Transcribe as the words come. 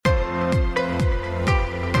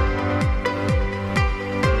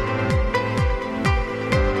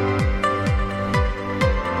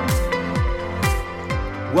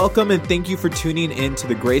Welcome and thank you for tuning in to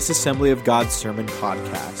the Grace Assembly of God Sermon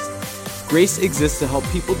Podcast. Grace exists to help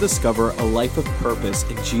people discover a life of purpose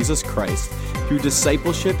in Jesus Christ through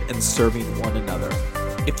discipleship and serving one another.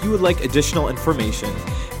 If you would like additional information,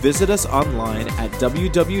 visit us online at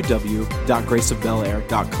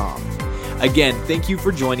www.graceofbelair.com. Again, thank you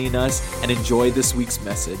for joining us and enjoy this week's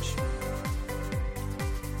message.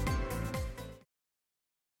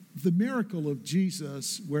 The miracle of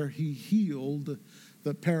Jesus where he healed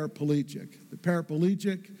the paraplegic. The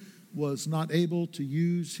paraplegic was not able to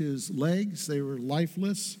use his legs. They were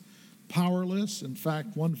lifeless, powerless. In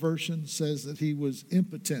fact, one version says that he was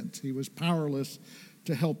impotent. He was powerless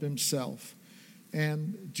to help himself.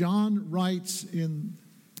 And John writes in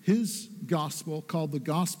his gospel, called the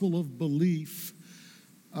Gospel of Belief,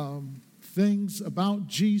 things about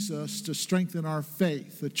Jesus to strengthen our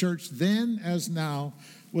faith. The church then, as now,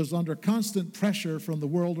 was under constant pressure from the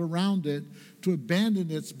world around it to abandon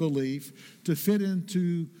its belief, to fit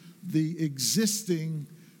into the existing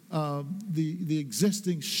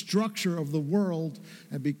structure of the world.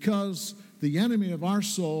 And because the enemy of our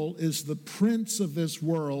soul is the prince of this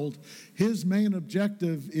world, his main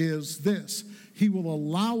objective is this: he will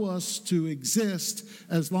allow us to exist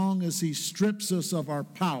as long as he strips us of our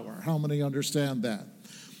power. How many understand that?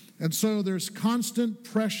 And so there's constant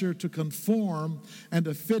pressure to conform and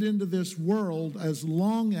to fit into this world as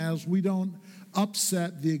long as we don't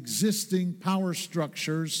upset the existing power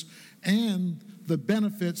structures and the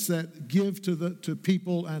benefits that give to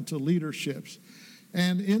people and to leaderships.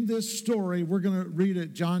 And in this story, we're going to read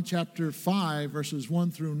it, John chapter 5, verses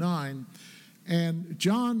 1 through 9. And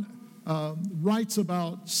John writes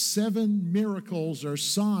about 7 miracles or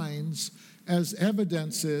signs as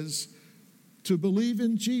evidences to believe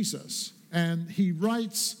in Jesus. And he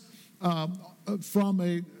writes as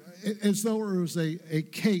though it was a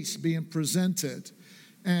case being presented.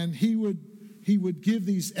 And he would give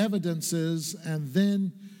these evidences, and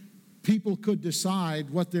then people could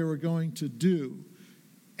decide what they were going to do.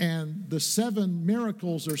 And the 7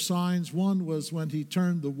 miracles or signs, one was when he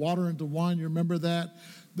turned the water into wine. You remember that?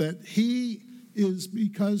 That he is,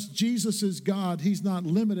 because Jesus is God, he's not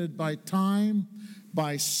limited by time,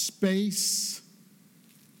 by space.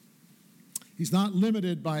 He's not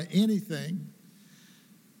limited by anything.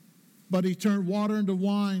 But he turned water into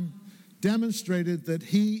wine, demonstrated that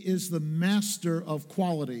he is the master of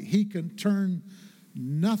quality. He can turn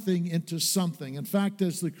nothing into something. In fact,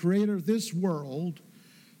 as the creator of this world,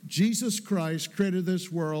 Jesus Christ created this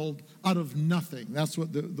world out of nothing. That's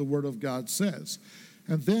what the Word of God says.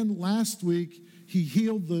 And then last week, he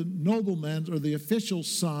healed the nobleman, or the official's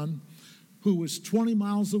son, who was 20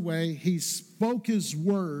 miles away. He spoke his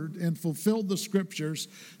word and fulfilled the scriptures,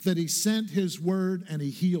 that he sent his word and he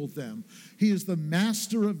healed them. He is the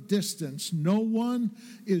master of distance. No one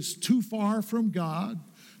is too far from God.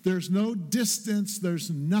 There's no distance. There's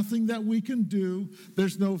nothing that we can do.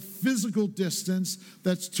 There's no physical distance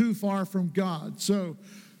that's too far from God. So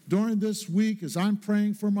during this week, as I'm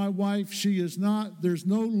praying for my wife, there's no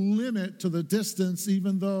limit to the distance,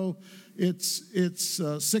 even though it's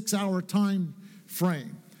a 6-hour time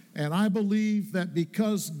frame. And I believe that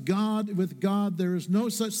because with God, there is no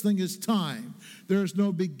such thing as time. There is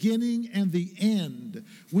no beginning and the end.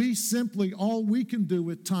 All we can do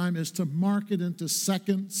with time is to mark it into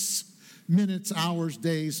seconds, minutes, hours,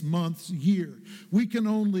 days, months, year. We can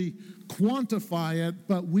only quantify it,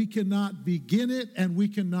 but we cannot begin it and we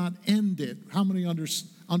cannot end it. How many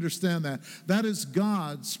understand that? That is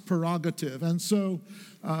God's prerogative. And so,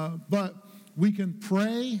 but we can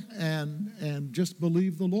pray and just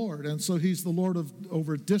believe the Lord. And so he's the Lord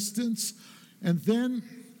over distance. And then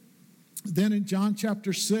in John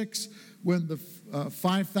chapter 6, when the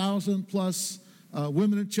 5,000 plus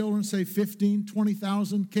women and children, say 15,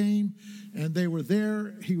 20,000 came, and they were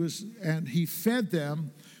there, he fed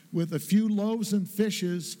them with a few loaves and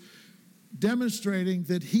fishes, demonstrating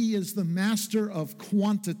that he is the master of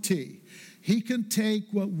quantity. He can take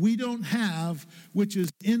what we don't have, which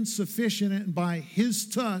is insufficient, and by his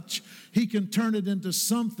touch, he can turn it into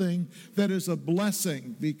something that is a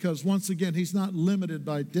blessing, because once again, he's not limited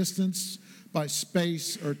by distance, by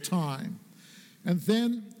space, or time. And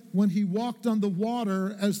then when he walked on the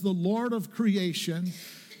water as the Lord of creation,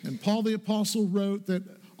 and Paul the Apostle wrote that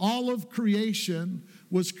all of creation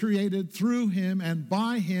was created through him and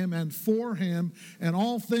by him and for him, and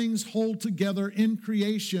all things hold together in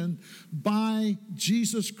creation by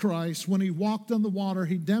Jesus Christ. When he walked on the water,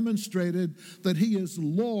 he demonstrated that he is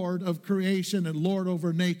Lord of creation and Lord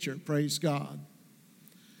over nature. Praise God.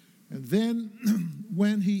 And then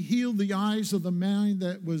when he healed the eyes of the man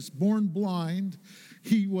that was born blind,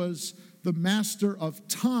 he was the master of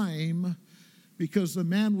time, because the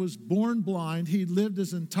man was born blind. He lived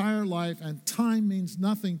his entire life, and time means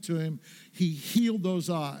nothing to him. He healed those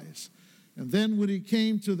eyes. And then when he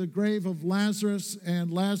came to the grave of Lazarus,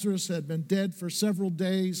 and Lazarus had been dead for several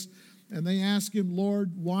days, and they asked him,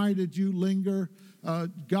 Lord, why did you linger?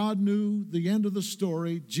 God knew the end of the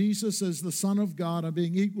story. Jesus, as the Son of God and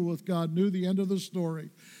being equal with God, knew the end of the story.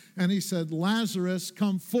 And he said, Lazarus,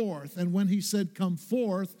 come forth. And when he said, come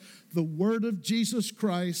forth, the word of Jesus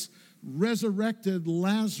Christ resurrected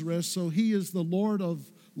Lazarus, so he is the Lord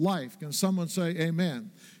of life. Can someone say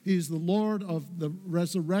amen? He's the Lord of the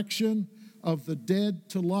resurrection of the dead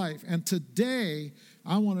to life. And today,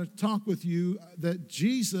 I want to talk with you that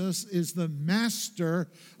Jesus is the master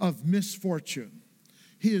of misfortune.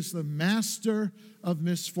 He is the master of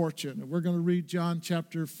misfortune. And we're going to read John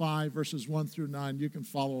chapter 5, verses 1 through 9. You can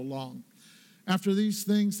follow along. After these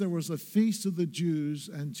things, there was a feast of the Jews,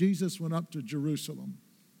 and Jesus went up to Jerusalem.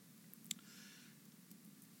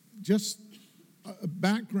 Just a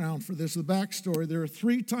background for this, the backstory. There are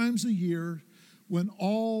 3 times a year when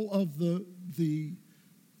all of the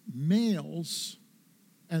males,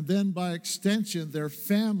 and then by extension their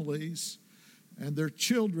families and their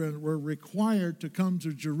children, were required to come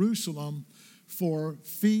to Jerusalem for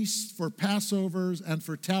feasts, for Passovers, and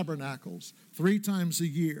for tabernacles, 3 times a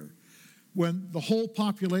year, when the whole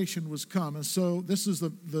population was come. And so this is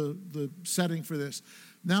the setting for this.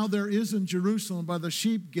 Now there is in Jerusalem by the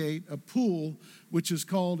sheep gate a pool, which is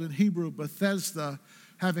called in Hebrew Bethesda,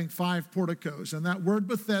 having 5 porticos. And that word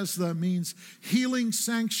Bethesda means healing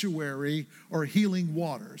sanctuary or healing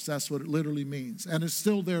waters. That's what it literally means. And it's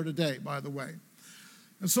still there today, by the way.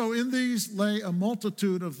 And so in these lay a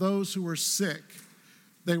multitude of those who were sick.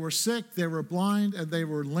 They were sick, they were blind, and they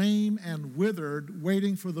were lame and withered,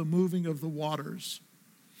 waiting for the moving of the waters.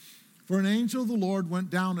 For an angel of the Lord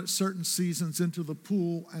went down at certain seasons into the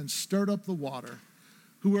pool and stirred up the water.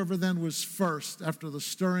 Whoever then was first, after the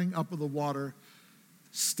stirring up of the water,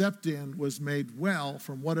 stepped in, was made well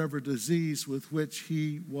from whatever disease with which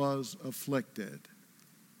he was afflicted.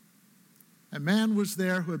 A man was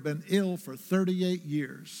there who had been ill for 38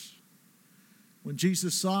 years. When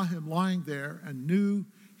Jesus saw him lying there and knew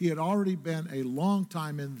he had already been a long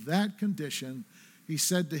time in that condition, he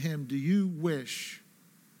said to him, do you wish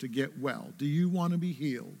to get well? Do you want to be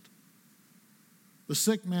healed? The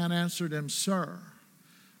sick man answered him, Sir,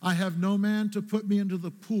 I have no man to put me into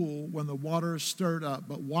the pool when the water is stirred up,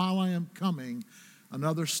 but while I am coming,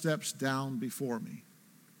 another steps down before me.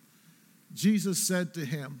 Jesus said to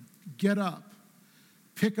him, Get up,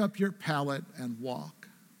 pick up your pallet and walk.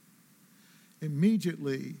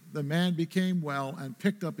 Immediately the man became well and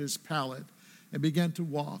picked up his pallet and began to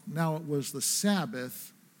walk. Now it was the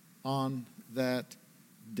Sabbath on that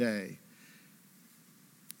day.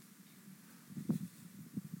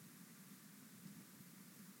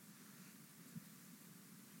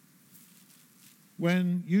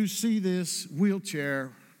 When you see this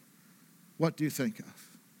wheelchair, what do you think of?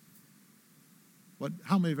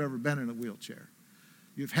 How many have ever been in a wheelchair?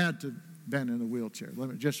 You've had to been in a wheelchair. Let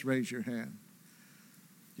me just raise your hand.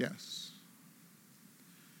 Yes.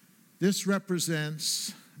 This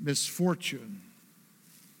represents misfortune.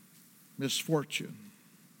 Misfortune.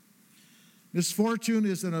 Misfortune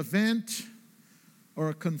is an event or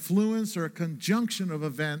a confluence or a conjunction of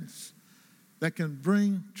events that can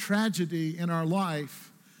bring tragedy in our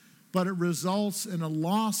life, but it results in a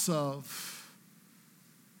loss of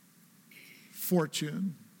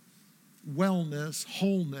fortune, wellness,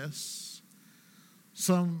 wholeness.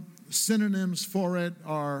 Some synonyms for it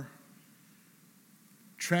are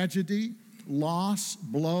tragedy, loss,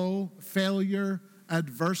 blow, failure,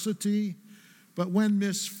 adversity. But when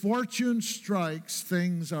misfortune strikes,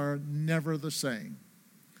 things are never the same.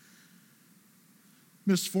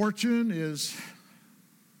 Misfortune is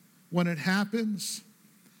when it happens.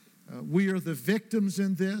 We are the victims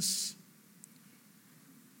in this.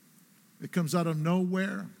 It comes out of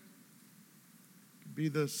nowhere. It could be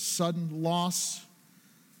the sudden loss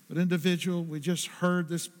of an individual. We just heard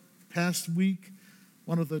this past week,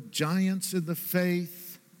 one of the giants in the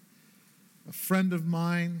faith, a friend of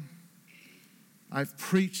mine. I've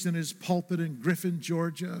preached in his pulpit in Griffin,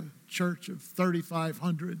 Georgia, church of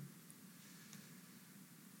 3,500.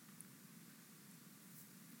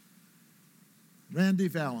 Randy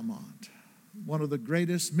Valamont, one of the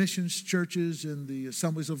greatest missions churches in the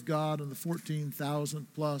Assemblies of God in the 14,000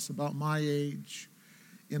 plus, about my age,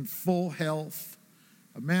 in full health,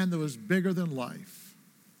 a man that was bigger than life.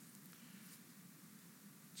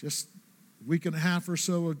 Just a week and a half or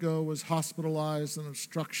so ago was hospitalized, an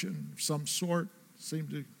obstruction of some sort,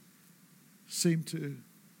 seemed to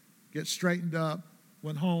get straightened up,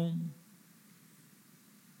 went home.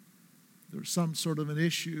 There was some sort of an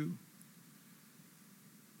issue.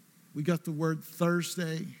 We got the word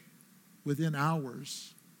Thursday within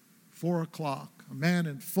hours, 4 o'clock. A man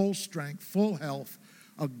in full strength, full health,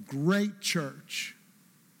 a great church,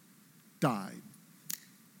 died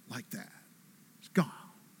like that. It's gone.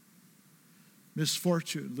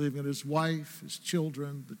 Misfortune, leaving his wife, his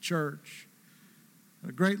children, the church.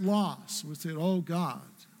 A great loss. We said, oh God,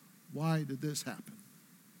 why did this happen?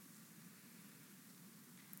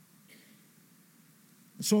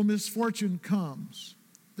 And so misfortune comes.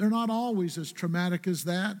 They're not always as traumatic as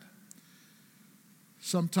that.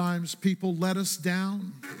 Sometimes people let us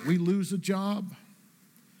down. We lose a job.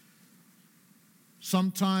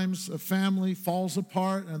 Sometimes a family falls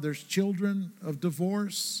apart and there's children of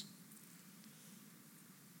divorce.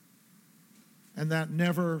 And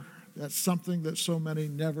that's something that so many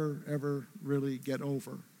never, ever really get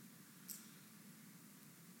over.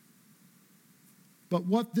 But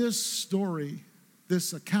what this story,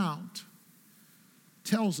 this account,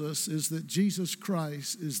 tells us is that Jesus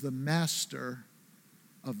Christ is the master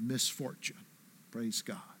of misfortune. Praise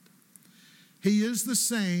God. He is the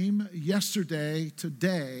same yesterday,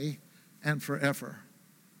 today, and forever.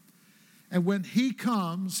 And when he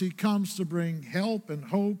comes to bring help and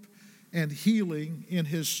hope and healing in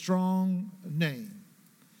his strong name.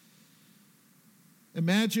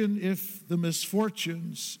 Imagine if the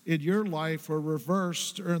misfortunes in your life were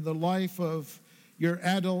reversed, or in the life of your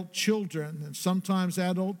adult children. And sometimes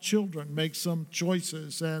adult children make some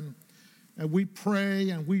choices, and we pray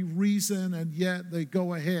and we reason, and yet they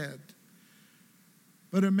go ahead.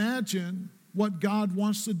 But imagine what God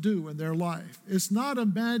wants to do in their life. It's not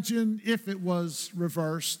imagine if it was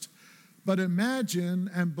reversed, but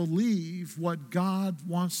imagine and believe what God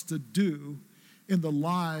wants to do in the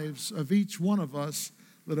lives of each one of us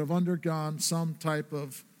that have undergone some type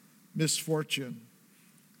of misfortune.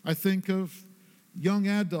 I think of young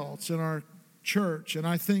adults in our church, and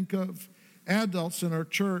I think of adults in our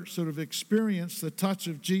church that have experienced the touch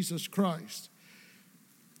of Jesus Christ.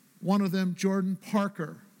 One of them, Jordan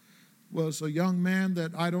Parker, was a young man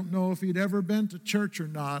that I don't know if he'd ever been to church or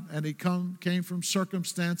not, and he came from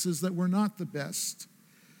circumstances that were not the best.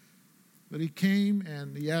 But he came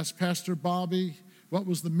and he asked Pastor Bobby what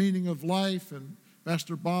was the meaning of life, and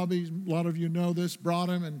Pastor Bobby, a lot of you know this, brought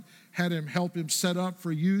him and had him help him set up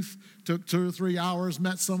for youth. Took 2 or 3 hours,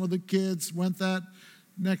 met some of the kids, went that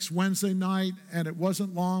next Wednesday night, and it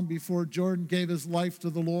wasn't long before Jordan gave his life to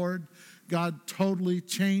the Lord. God totally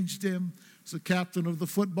changed him. He's the captain of the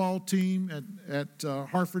football team at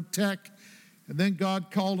Harvard Tech. And then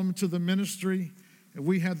God called him to the ministry. And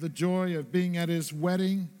we had the joy of being at his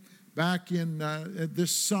wedding back in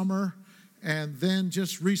this summer. And then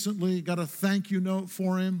just recently got a thank you note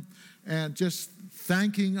for him. And just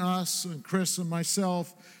thanking us and Chris and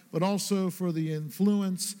myself, but also for the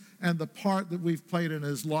influence and the part that we've played in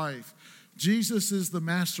his life. Jesus is the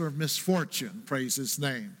master of misfortune. Praise his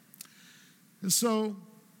name. And so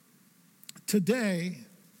today,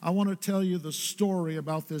 I want to tell you the story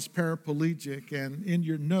about this paraplegic, and in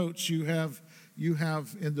your notes you have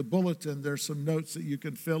in the bulletin, there's some notes that you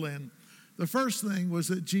can fill in. The first thing was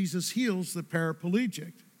that Jesus heals the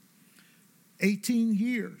paraplegic. 18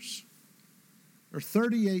 years, or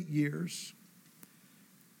 38 years,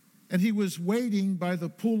 and he was waiting by the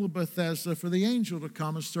pool of Bethesda for the angel to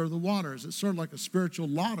come and stir the waters. It's sort of like a spiritual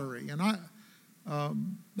lottery, and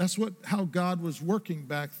that's how God was working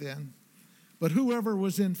back then. But whoever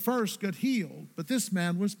was in first got healed, but this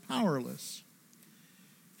man was powerless.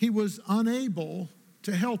 He was unable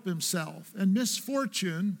to help himself, and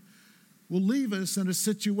misfortune will leave us in a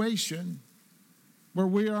situation where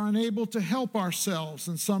we are unable to help ourselves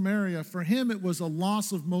in some area. For him, it was a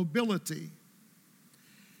loss of mobility.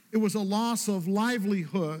 It was a loss of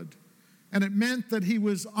livelihood, and it meant that he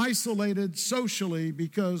was isolated socially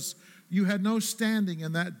because you had no standing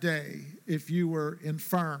in that day if you were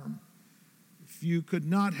infirm, if you could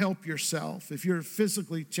not help yourself, if you're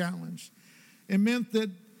physically challenged. It meant that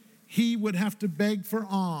he would have to beg for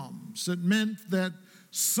alms. It meant that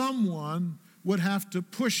someone would have to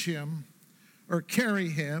push him or carry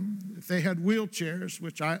him if they had wheelchairs,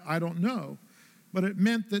 which I don't know. But it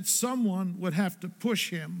meant that someone would have to push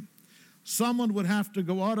him. Someone would have to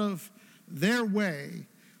go out of their way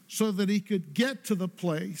so that he could get to the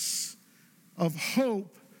place of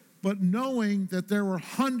hope, but knowing that there were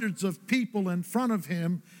hundreds of people in front of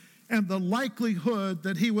him, and the likelihood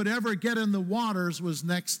that he would ever get in the waters was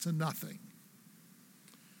next to nothing.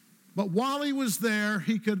 But while he was there,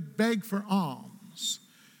 he could beg for alms.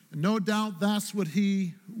 And no doubt that's what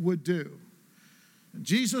he would do.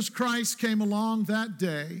 Jesus Christ came along that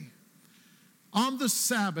day on the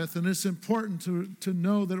Sabbath, and it's important to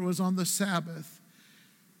know that it was on the Sabbath.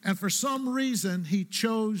 And for some reason, he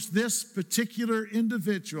chose this particular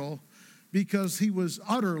individual because he was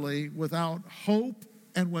utterly without hope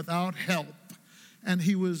and without help. And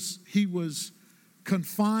he was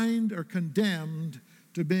confined or condemned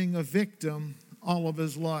to being a victim all of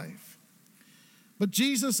his life. But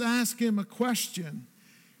Jesus asked him a question.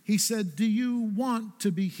 He said, do you want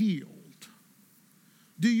to be healed?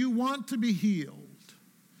 Do you want to be healed?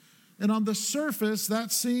 And on the surface,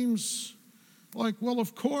 that seems like, well,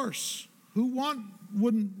 of course, who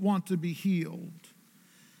wouldn't want to be healed?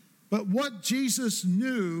 But what Jesus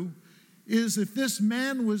knew is if this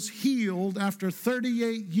man was healed after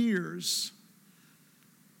 38 years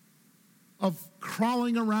of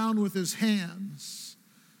crawling around with his hands,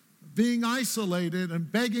 being isolated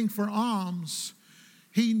and begging for alms,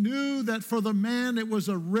 he knew that for the man it was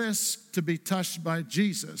a risk to be touched by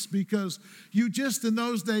Jesus, because in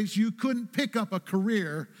those days, you couldn't pick up a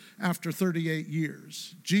career after 38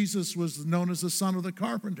 years. Jesus was known as the son of the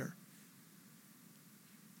carpenter.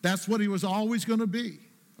 That's what he was always going to be,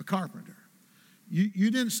 a carpenter.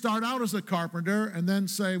 You didn't start out as a carpenter and then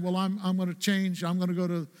say, well, I'm going to change. I'm going to go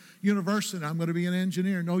to university. I'm going to be an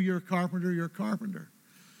engineer. No, you're a carpenter. You're a carpenter.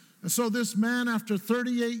 And so this man, after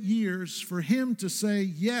 38 years, for him to say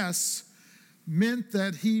yes meant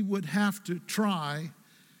that he would have to try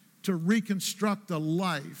to reconstruct a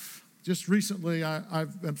life. Just recently,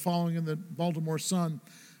 I've been following in the Baltimore Sun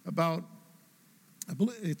about, I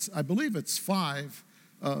believe it's 5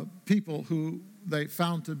 people who they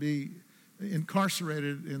found to be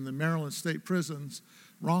incarcerated in the Maryland state prisons,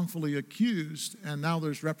 wrongfully accused, and now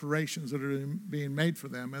there's reparations that are being made for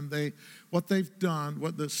them. And what they've done,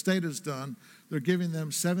 what the state has done, they're giving them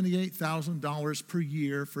 $78,000 per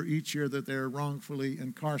year for each year that they're wrongfully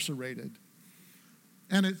incarcerated.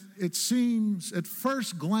 And it seems, at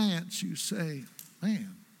first glance, you say,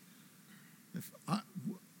 man,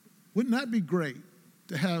 wouldn't that be great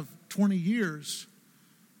to have 20 years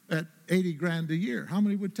at $80,000 a year? How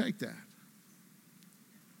many would take that?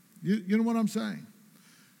 You know what I'm saying?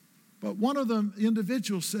 But one of the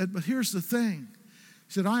individuals said, but here's the thing.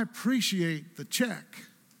 He said, I appreciate the check.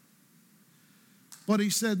 But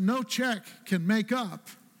he said, no check can make up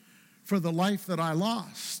for the life that I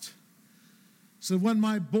lost. So when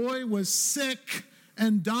my boy was sick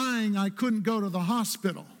and dying, I couldn't go to the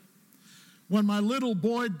hospital. When my little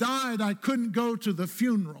boy died, I couldn't go to the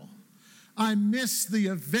funeral. I missed the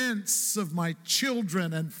events of my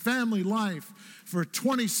children and family life for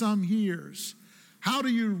 20-some years. How do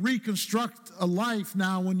you reconstruct a life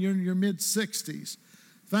now when you're in your mid-60s?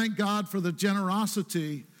 Thank God for the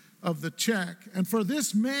generosity of the check. And for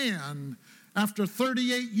this man, after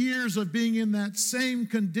 38 years of being in that same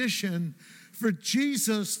condition, for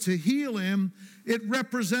Jesus to heal him, it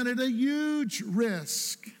represented a huge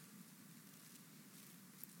risk.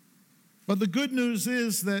 But the good news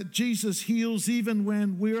is that Jesus heals even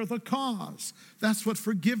when we're the cause. That's what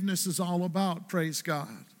forgiveness is all about, praise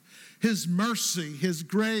God. His mercy, His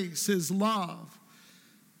grace, His love.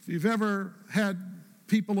 If you've ever had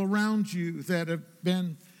people around you that have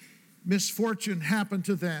been misfortune happen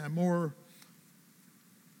to them, or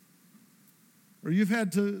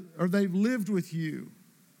they've lived with you,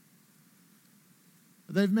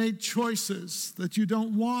 they've made choices that you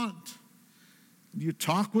don't want, you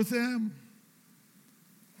talk with them,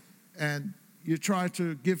 and you try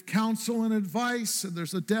to give counsel and advice, and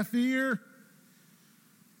there's a deaf ear,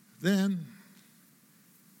 then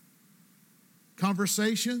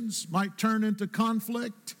conversations might turn into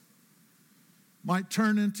conflict, might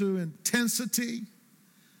turn into intensity,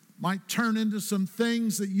 might turn into some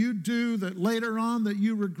things that you do that later on that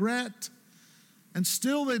you regret, and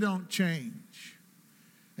still they don't change.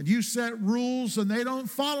 And you set rules and they don't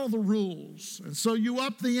follow the rules. And so you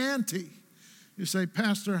up the ante. You say,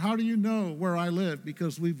 Pastor, how do you know where I live?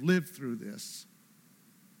 Because we've lived through this.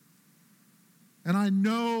 And I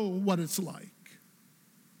know what it's like.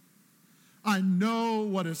 I know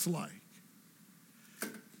what it's like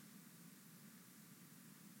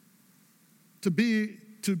to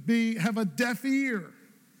have a deaf ear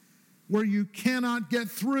where you cannot get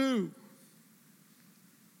through.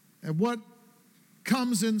 And what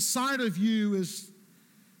comes inside of you is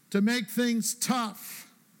to make things tough.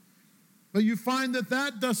 But you find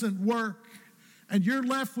that doesn't work, and you're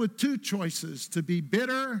left with 2 choices: to be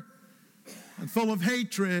bitter and full of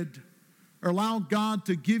hatred, or allow God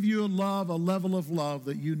to give you a level of love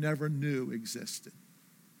that you never knew existed.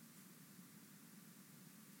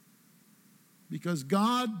 Because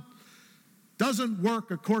God doesn't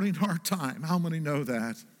work according to our time. How many know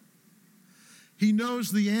that? He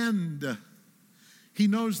knows the end. He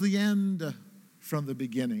knows the end from the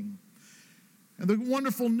beginning. And the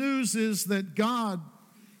wonderful news is that God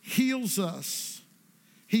heals us.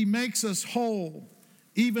 He makes us whole,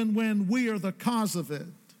 even when we are the cause of it.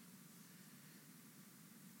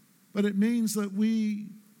 But it means that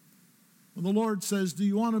when the Lord says, do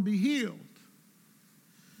you want to be healed?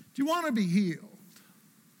 Do you want to be healed?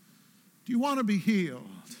 Do you want to be healed?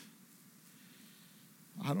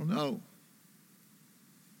 I don't know.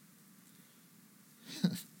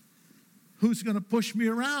 Who's going to push me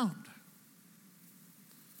around?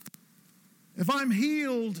 If I'm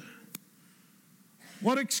healed,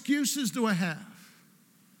 what excuses do I have?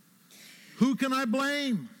 Who can I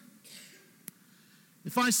blame?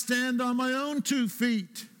 If I stand on my own 2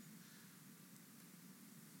 feet,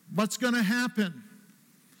 what's going to happen?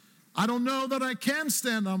 I don't know that I can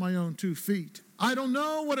stand on my own 2 feet. I don't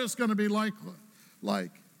know what it's going to be like.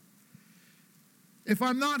 If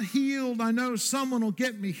I'm not healed, I know someone will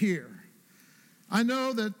get me here. I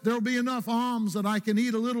know that there'll be enough alms that I can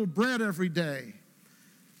eat a little bread every day.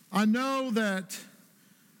 I know that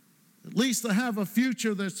at least I have a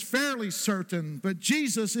future that's fairly certain. But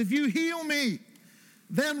Jesus, if you heal me,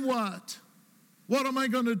 then what? What am I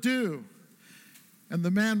going to do? And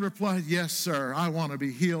the man replied, yes, sir, I want to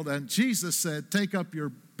be healed. And Jesus said, take up your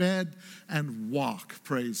bed and walk,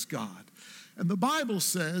 praise God. And the Bible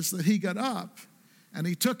says that he got up and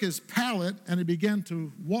he took his pallet and he began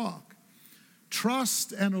to walk.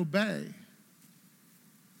 Trust and obey.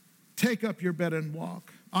 Take up your bed and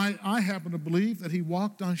walk. I happen to believe that he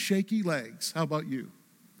walked on shaky legs. How about you?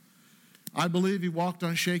 I believe he walked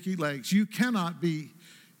on shaky legs. You cannot be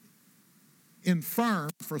infirm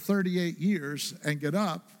for 38 years and get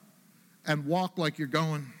up and walk like you're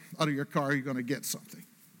going out of your car, you're going to get something.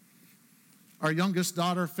 Our youngest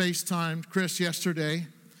daughter FaceTimed Chris yesterday,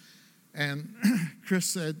 and Chris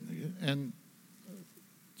said, and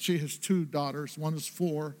she has 2 daughters. One is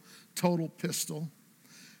 4, total pistol.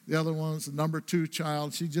 The other one's the number 2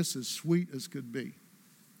 child. She's just as sweet as could be.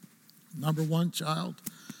 Number 1 child,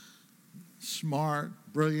 smart,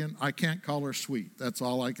 brilliant. I can't call her sweet. That's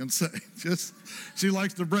all I can say. Just, she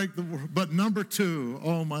likes to break the word. But number 2,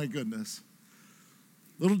 oh my goodness.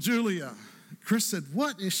 Little Julia. Chris said,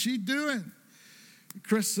 what is she doing?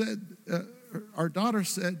 Chris said, our daughter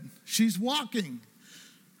said, she's walking.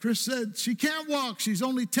 Chris said, she can't walk. She's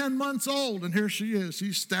only 10 months old. And here she is.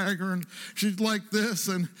 She's staggering. She's like this.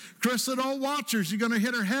 And Chris said, oh, watch her. She's going to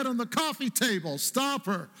hit her head on the coffee table. Stop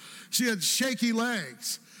her. She had shaky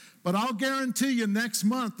legs. But I'll guarantee you next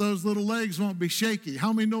month, those little legs won't be shaky.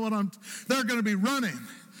 How many know what they're going to be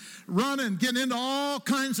running, getting into all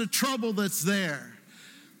kinds of trouble that's there.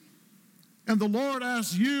 And the Lord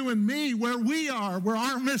asks you and me where we are, where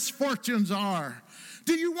our misfortunes are.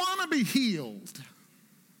 Do you want to be healed?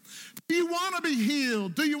 Do you want to be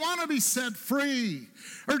healed? Do you want to be set free?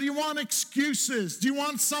 Or do you want excuses? Do you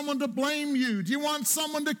want someone to blame you? Do you want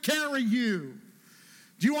someone to carry you?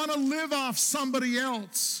 Do you want to live off somebody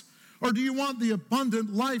else? Or do you want the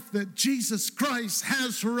abundant life that Jesus Christ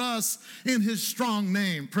has for us in his strong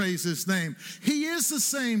name? Praise his name. He is the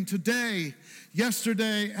same today,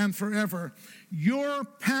 yesterday, and forever. Your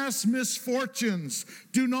past misfortunes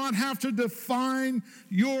do not have to define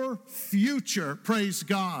your future. Praise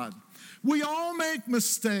God. We all make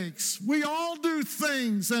mistakes. We all do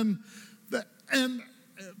things,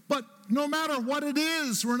 but no matter what it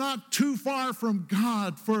is, we're not too far from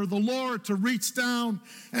God for the Lord to reach down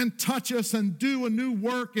and touch us and do a new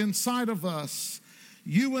work inside of us.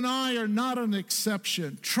 You and I are not an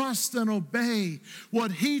exception. Trust and obey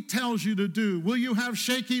what he tells you to do. Will you have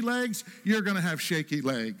shaky legs? You're going to have shaky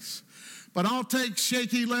legs. But I'll take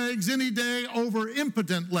shaky legs any day over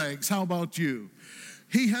impotent legs. How about you?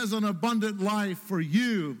 He has an abundant life for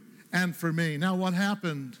you and for me. Now, what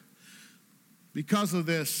happened? Because of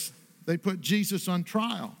this, they put Jesus on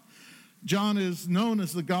trial. John is known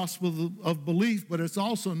as the gospel of belief, but it's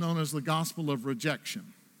also known as the gospel of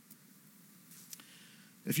rejection.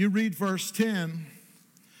 If you read verse 10,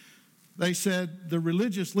 they said the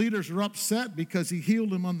religious leaders were upset because he healed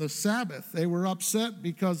them on the Sabbath. They were upset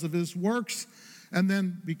because of his works, and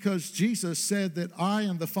then because Jesus said that I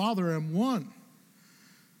and the Father am one.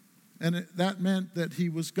 And that meant that he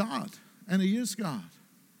was God, and he is God.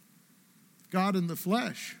 God in the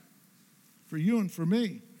flesh, for you and for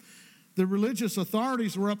me. The religious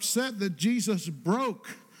authorities were upset that Jesus broke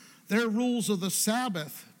their rules of the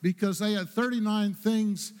Sabbath because they had 39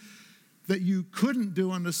 things that you couldn't do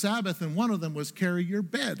on the Sabbath, and one of them was carry your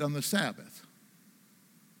bed on the Sabbath.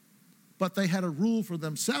 but they had a rule for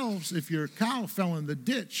themselves. If your cow fell in the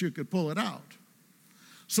ditch, you could pull it out.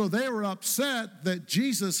 So they were upset that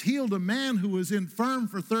Jesus healed a man who was infirm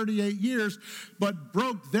for 38 years, but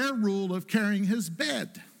broke their rule of carrying his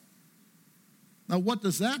bed. Now, what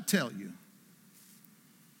does that tell you?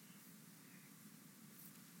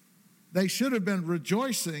 They should have been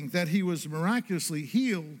rejoicing that he was miraculously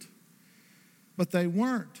healed, but they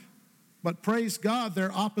weren't. But praise God,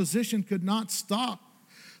 their opposition could not stop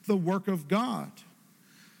the work of God.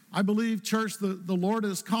 I believe, church, the Lord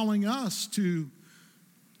is calling us to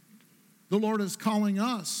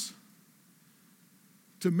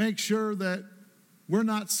make sure that we're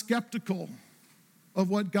not skeptical of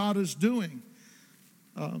what God is doing.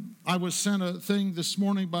 I was sent a thing this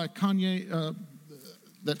morning by Kanye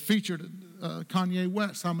that featured Kanye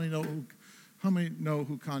West. How many know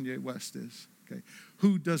who Kanye West is? Okay.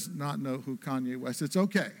 Who does not know who Kanye West is? It's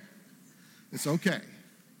okay. It's okay.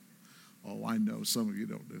 Oh, I know some of you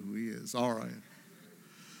don't know who he is. All right.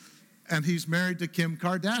 And he's married to Kim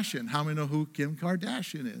Kardashian. How many know who Kim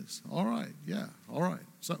Kardashian is? All right. Yeah. All right.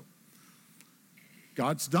 So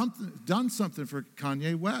God's done something for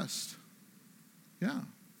Kanye West. Yeah.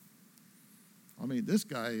 I mean, this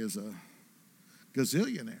guy is a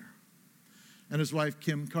gazillionaire. And his wife,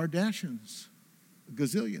 Kim Kardashian's a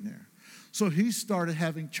gazillionaire. So he started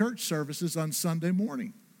having church services on Sunday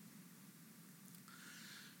morning.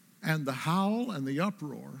 And the howl and the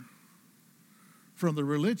uproar from the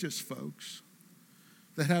religious folks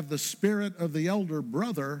that have the spirit of the elder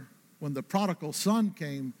brother when the prodigal son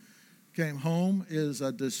came home is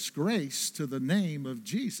a disgrace to the name of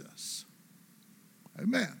Jesus.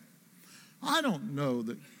 Amen. I don't know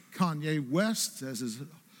that Kanye West has his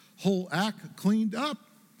whole act cleaned up.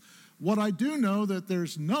 What I do know that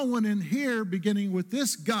there's no one in here, beginning with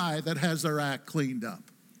this guy, that has their act cleaned up.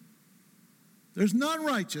 There's none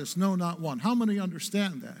righteous, no, not one. How many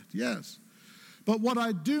understand that? Yes. But what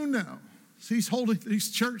I do know is he's holding these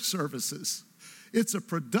church services. It's a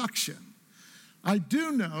production. I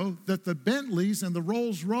do know that the Bentleys and the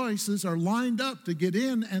Rolls Royces are lined up to get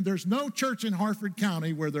in, and there's no church in Harford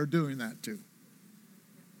County where they're doing that to.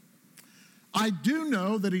 I do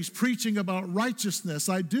know that he's preaching about righteousness.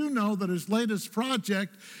 I do know that his latest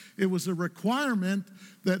project, it was a requirement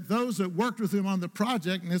that those that worked with him on the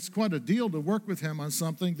project, and it's quite a deal to work with him on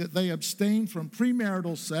something, that they abstain from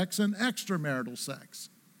premarital sex and extramarital sex.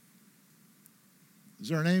 Is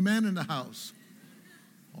there an amen in the house?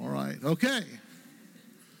 All right, okay.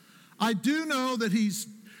 I do know that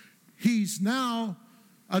he's now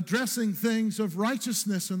addressing things of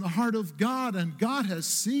righteousness in the heart of God, and God has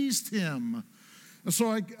seized him. And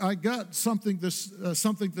so I got something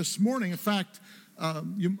this morning. In fact,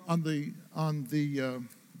 on the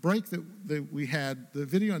break that we had, the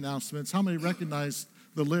video announcements, how many recognize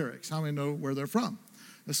the lyrics? How many know where they're from?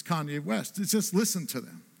 It's Kanye West. It's just listen to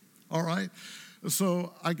them, all right?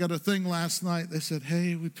 So I got a thing last night. They said,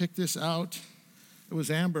 hey, we picked this out. It was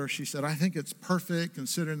Amber. She said, I think it's perfect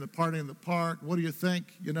considering the party in the park. What do you think?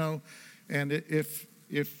 You know, and if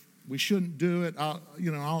we shouldn't do it,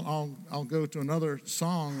 I'll go to another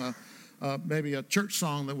song, maybe a church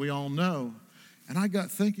song that we all know. And I got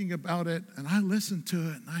thinking about it, and I listened to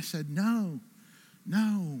it, and I said, no.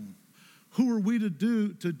 Who are we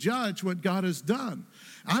to judge what God has done?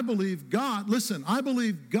 I believe God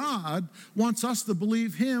wants us to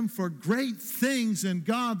believe him for great things in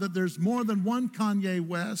God, that there's more than one Kanye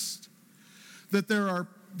West, that there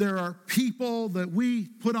are people that we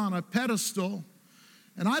put on a pedestal.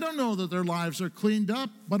 And I don't know that their lives are cleaned up,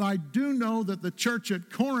 but I do know that the church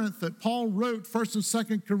at Corinth that Paul wrote 1st and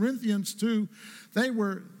 2nd Corinthians to, they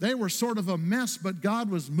were sort of a mess, but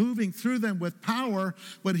God was moving through them with power,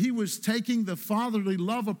 but he was taking the fatherly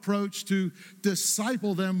love approach to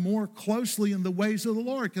disciple them more closely in the ways of the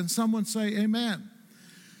Lord. Can someone say amen?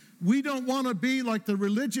 We don't want to be like the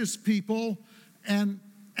religious people and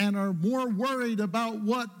are more worried about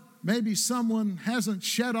what maybe someone hasn't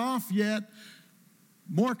shed off yet,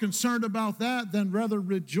 more concerned about that than rather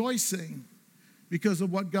rejoicing because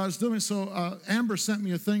of what God's doing. So Amber sent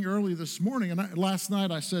me a thing early this morning, and last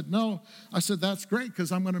night I said, no. I said, that's great,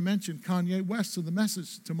 because I'm going to mention Kanye West in the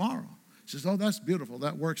message tomorrow. She says, oh, that's beautiful.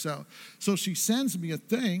 That works out. So she sends me a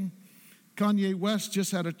thing. Kanye West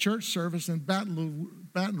just had a church service in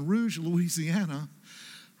Baton Rouge, Louisiana.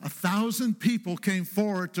 1,000 people came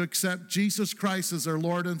forward to accept Jesus Christ as their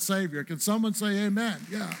Lord and Savior. Can someone say amen?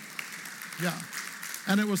 Yeah.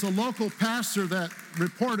 And it was a local pastor that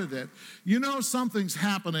reported it. You know something's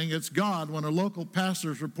happening. It's God when a local pastor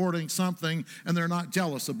is reporting something and they're not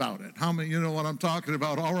jealous about it. How many, you know what I'm talking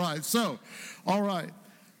about? All right.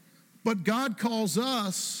 But God calls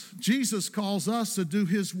us, Jesus calls us to do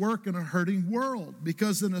his work in a hurting world,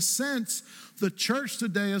 because in a sense, the church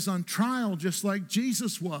today is on trial just like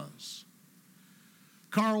Jesus was.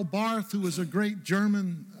 Karl Barth, who was a great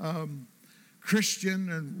German Christian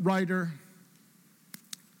and writer,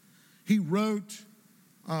 he wrote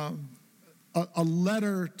a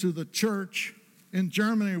letter to the church in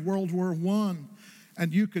Germany in World War I,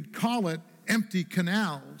 and you could call it Empty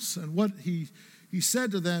Canals. And what he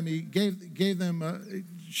said to them, he gave them,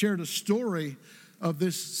 shared a story of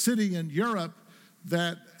this city in Europe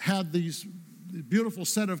that had these beautiful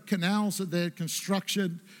set of canals that they had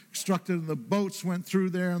constructed, and the boats went through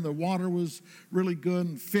there, and the water was really good,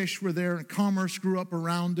 and fish were there, and commerce grew up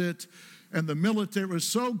around it. And the military was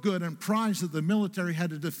so good and prized that the military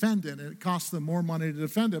had to defend it. And it cost them more money to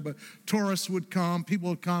defend it. But tourists would come,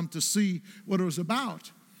 people would come to see what it was about.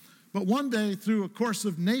 But one day, through a course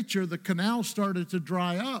of nature, the canal started to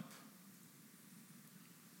dry up.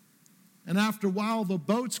 And after a while, the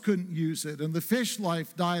boats couldn't use it, and the fish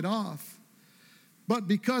life died off. But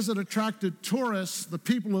because it attracted tourists, the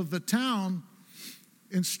people of the town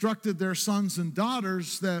instructed their sons and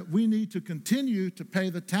daughters that we need to continue to pay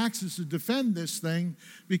the taxes to defend this thing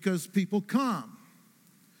because people come.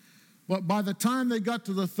 But by the time they got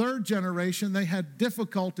to the third generation, they had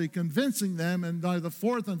difficulty convincing them, and by the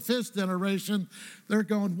fourth and fifth generation, they're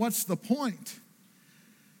going, what's the point?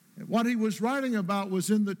 And what he was writing about was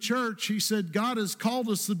in the church. He said, God has called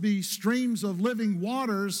us to be streams of living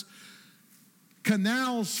waters,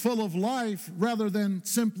 canals full of life, rather than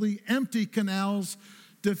simply empty canals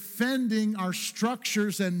defending our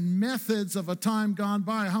structures and methods of a time gone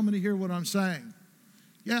by. How many hear what I'm saying?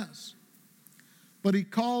 Yes. But he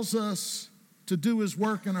calls us to do his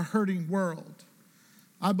work in a hurting world.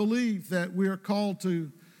 I believe that we are called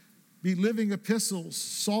to be living epistles,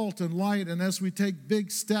 salt and light, and as we take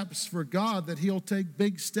big steps for God, that he'll take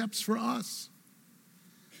big steps for us.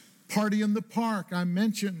 Party in the Park, I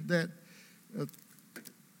mentioned that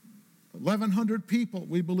 1,100 people,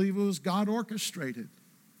 we believe it was God orchestrated,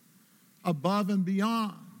 above and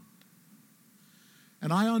beyond.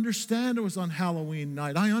 And I understand it was on Halloween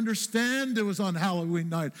night. I understand it was on Halloween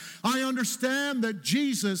night. I understand that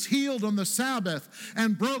Jesus healed on the Sabbath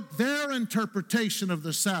and broke their interpretation of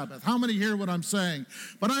the Sabbath. How many hear what I'm saying?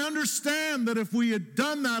 But I understand that if we had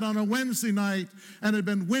done that on a Wednesday night and it had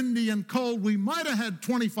been windy and cold, we might have had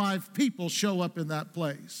 25 people show up in that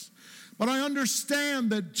place. But I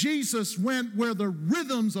understand that Jesus went where the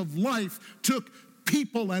rhythms of life took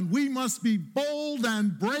people, and we must be bold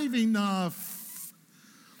and brave enough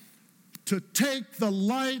to take the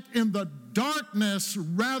light in the darkness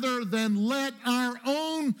rather than let our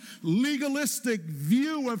own legalistic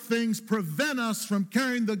view of things prevent us from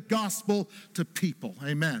carrying the gospel to people.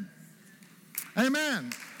 Amen.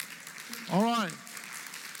 Amen. All right.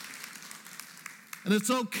 And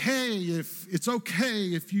it's okay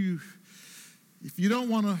if you don't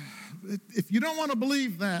want to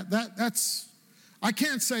believe that's I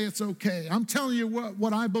can't say it's okay. I'm telling you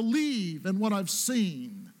what I believe and what I've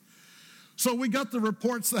seen. So we got the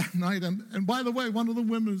reports that night, and by the way, one of the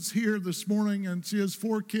women is here this morning, and she has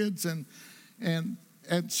 4 kids, and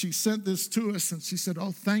she sent this to us, and she said,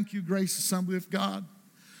 "Oh, thank you, Grace Assembly of God.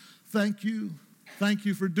 Thank you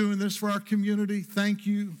for doing this for our community. Thank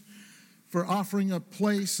you for offering a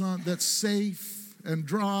place that's safe and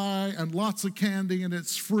dry and lots of candy, and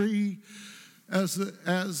it's free,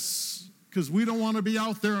 because we don't want to be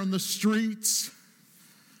out there on the streets.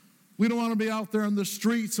 We don't want to be out there on the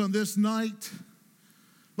streets on this night.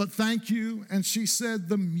 But thank you." And she said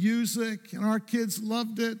the music, and our kids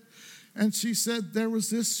loved it. And she said there was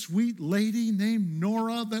this sweet lady named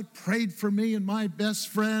Nora that prayed for me and my best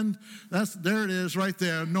friend. There it is right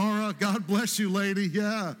there. Nora, God bless you, lady.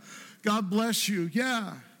 Yeah, God bless you.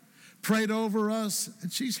 Yeah, prayed over us.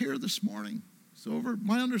 And she's here this morning.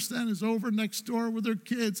 My understanding is over next door with her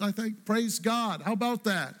kids. I think, praise God. How about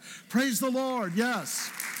that? Praise the Lord, yes.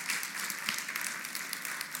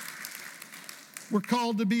 We're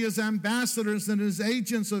called to be his ambassadors and his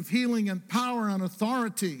agents of healing and power and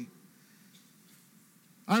authority.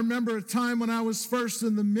 I remember a time when I was first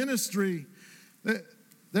in the ministry, that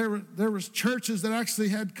there was churches that actually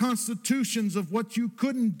had constitutions of what you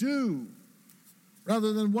couldn't do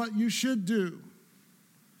rather than what you should do.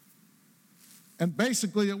 And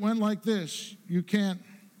basically it went like this: you can't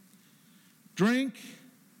drink,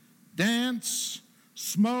 dance,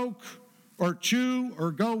 smoke, or chew,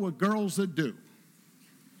 or go with girls that do.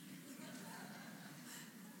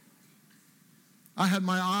 I had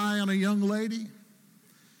my eye on a young lady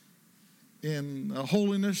in a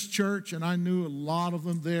holiness church, and I knew a lot of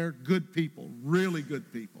them there, good people, really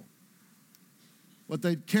good people. But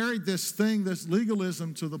they'd carried this thing, this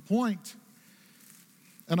legalism, to the point,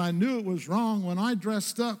 and I knew it was wrong when I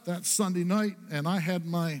dressed up that Sunday night and I had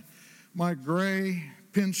my gray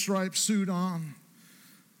pinstripe suit on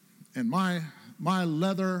and my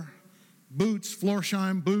leather boots,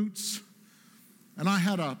 Florsheim boots, and I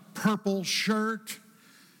had a purple shirt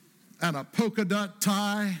and a polka dot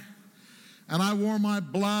tie, and I wore my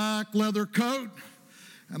black leather coat,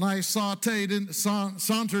 and I sauntered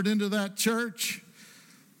into that church.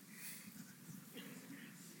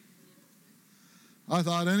 I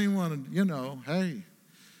thought anyone, hey,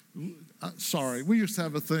 sorry. We used to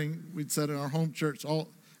have a thing we'd said in our home church,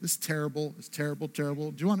 it's terrible, it's terrible,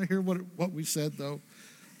 terrible. Do you want to hear what we said, though?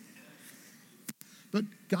 But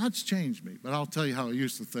God's changed me. But I'll tell you how I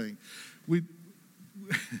used to think.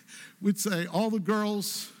 We'd say all the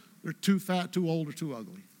girls, they're too fat, too old, or too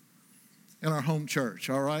ugly in our home church,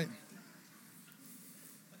 all right?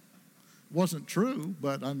 Wasn't true,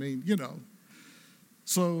 but I mean,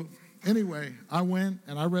 So anyway, I went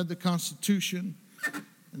and I read the Constitution,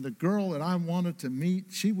 and the girl that I wanted to meet,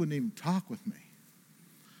 she wouldn't even talk with me.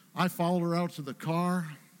 I followed her out to the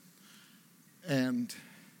car, and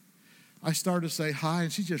I started to say hi,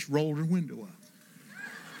 and she just rolled her window up.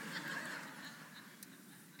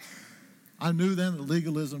 I knew then that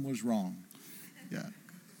legalism was wrong. Yeah.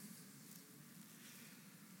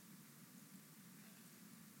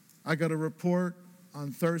 I got a report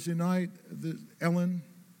on Thursday night. Ellen,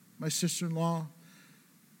 my sister-in-law,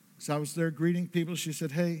 as I was there greeting people, she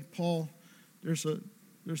said, "Hey, Paul, there's a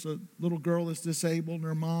little girl that's disabled and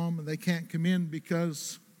her mom, and they can't come in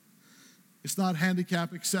because it's not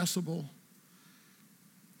handicap accessible.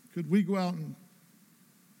 Could we go out and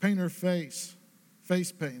paint her face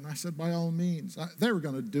paint?" And I said, by all means. They were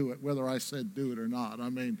going to do it, whether I said do it or not. I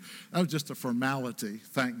mean, that was just a formality,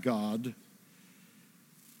 thank God.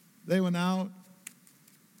 They went out,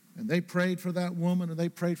 and they prayed for that woman, and they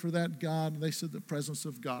prayed for that God, and they said the presence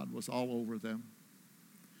of God was all over them.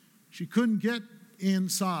 She couldn't get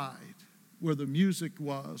inside where the music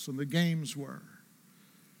was and the games were,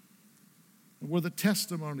 and where the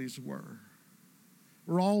testimonies were,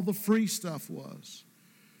 where all the free stuff was.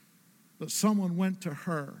 But someone went to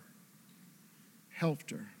her,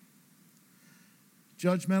 helped her.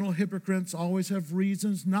 Judgmental hypocrites always have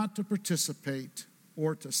reasons not to participate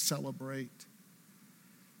or to celebrate.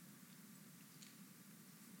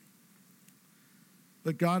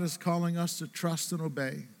 But God is calling us to trust and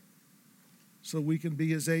obey so we can be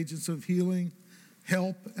his agents of healing,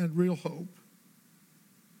 help, and real hope.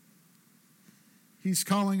 He's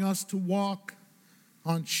calling us to walk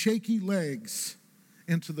on shaky legs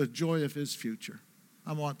into the joy of his future.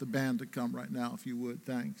 I want the band to come right now, if you would.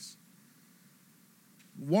 Thanks.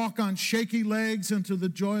 Walk on shaky legs into the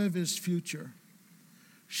joy of his future.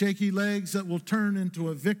 Shaky legs that will turn into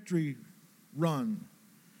a victory run.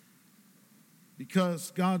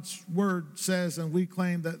 Because God's word says, and we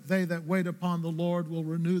claim, that they that wait upon the Lord will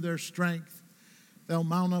renew their strength. They'll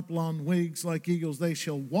mount up on wings like eagles. They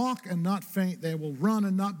shall walk and not faint. They will run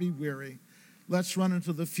and not be weary. Let's run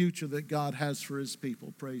into the future that God has for his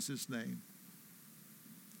people. Praise his name.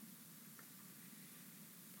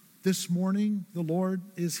 This morning, the Lord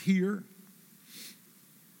is here.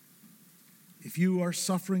 If you are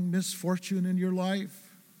suffering misfortune in your life,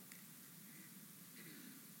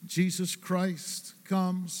 Jesus Christ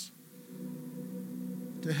comes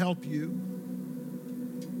to help you.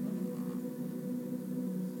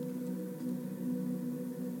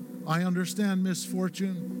 I understand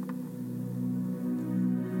misfortune.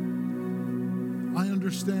 I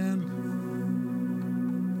understand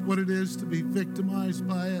what it is to be victimized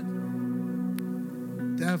by it,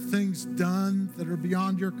 to have things done that are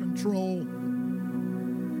beyond your control.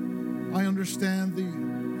 I understand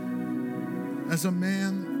as a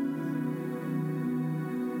man,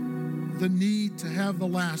 the need to have the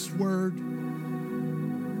last word,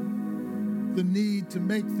 the need to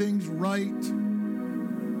make things right.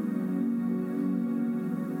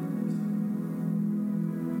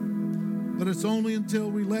 But it's only until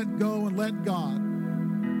we let go and let God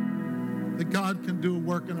that God can do a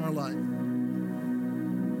work in our life.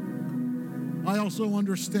 I also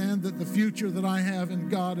understand that the future that I have in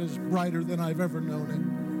God is brighter than I've ever known it.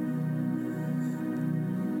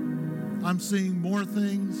 I'm seeing more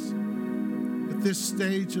things at this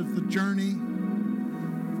stage of the journey,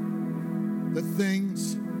 the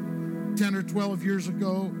things 10 or 12 years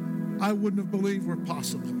ago I wouldn't have believed were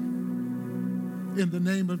possible. In the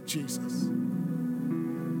name of Jesus.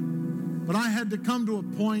 But I had to come to a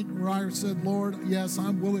point where I said, Lord, yes,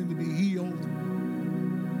 I'm willing to be healed.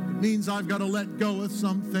 It means I've got to let go of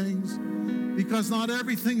some things. because not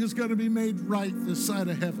everything is going to be made right this side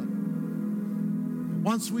of heaven.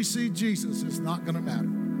 Once we see Jesus, it's not going to matter.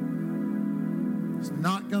 It's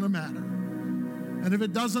not going to matter. And if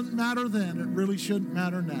it doesn't matter then, it really shouldn't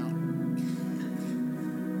matter now.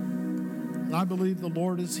 And I believe the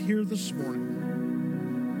Lord is here this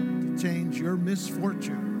morning to change your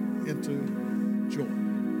misfortune into joy.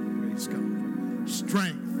 Praise God.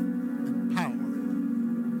 Strength and power.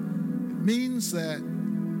 It means that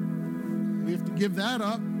we have to give that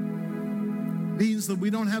up. It means that we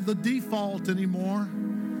don't have the default anymore.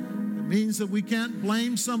 It means that we can't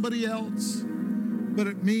blame somebody else. But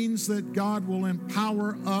it means that God will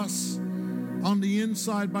empower us on the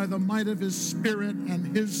inside by the might of His Spirit,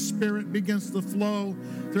 and His Spirit begins to flow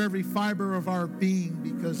through every fiber of our being,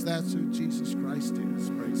 because that's who Jesus Christ is.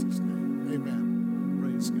 Praise His name. Amen.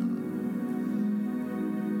 Praise God.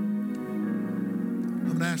 I'm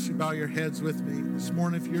going to ask you to bow your heads with me. This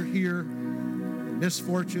morning, if you're here,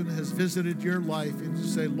 misfortune has visited your life, and to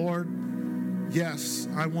say, Lord, yes,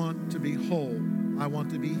 I want to be whole. I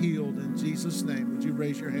want to be healed in Jesus' name. Would you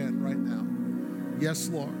raise your hand right now? Yes,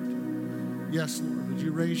 Lord. Yes, Lord. Would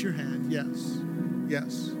you raise your hand? Yes.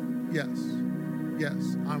 Yes. Yes.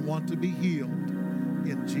 Yes. I want to be healed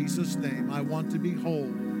in Jesus' name. I want to be whole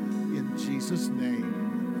in Jesus'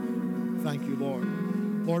 name. Thank you, Lord.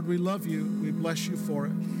 Lord, we love you. We bless you for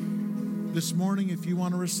it. This morning, if you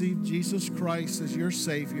want to receive Jesus Christ as your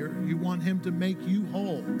Savior, you want Him to make you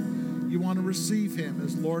whole. You want to receive Him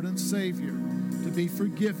as Lord and Savior, to be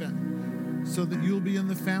forgiven, so that you'll be in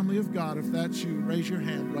the family of God. If that's you, raise your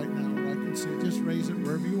hand right now. I can see it. Just raise it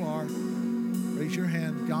wherever you are. Raise your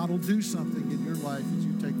hand. God will do something in your life as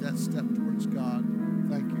you take that step towards God.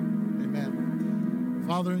 Thank you. Amen.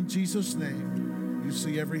 Father, in Jesus' name, you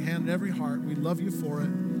see every hand and every heart. We love you for it.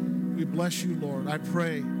 We bless you, Lord. I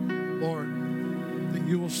pray, Lord, that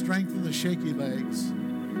you will strengthen the shaky legs.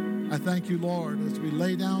 I thank you, Lord, as we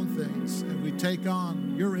lay down things and we take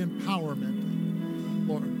on your empowerment,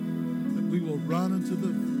 Lord, that we will run into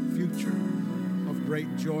the future of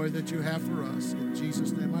great joy that you have for us. In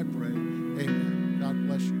Jesus' name I pray. Amen. God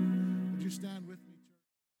bless you. Would you stand with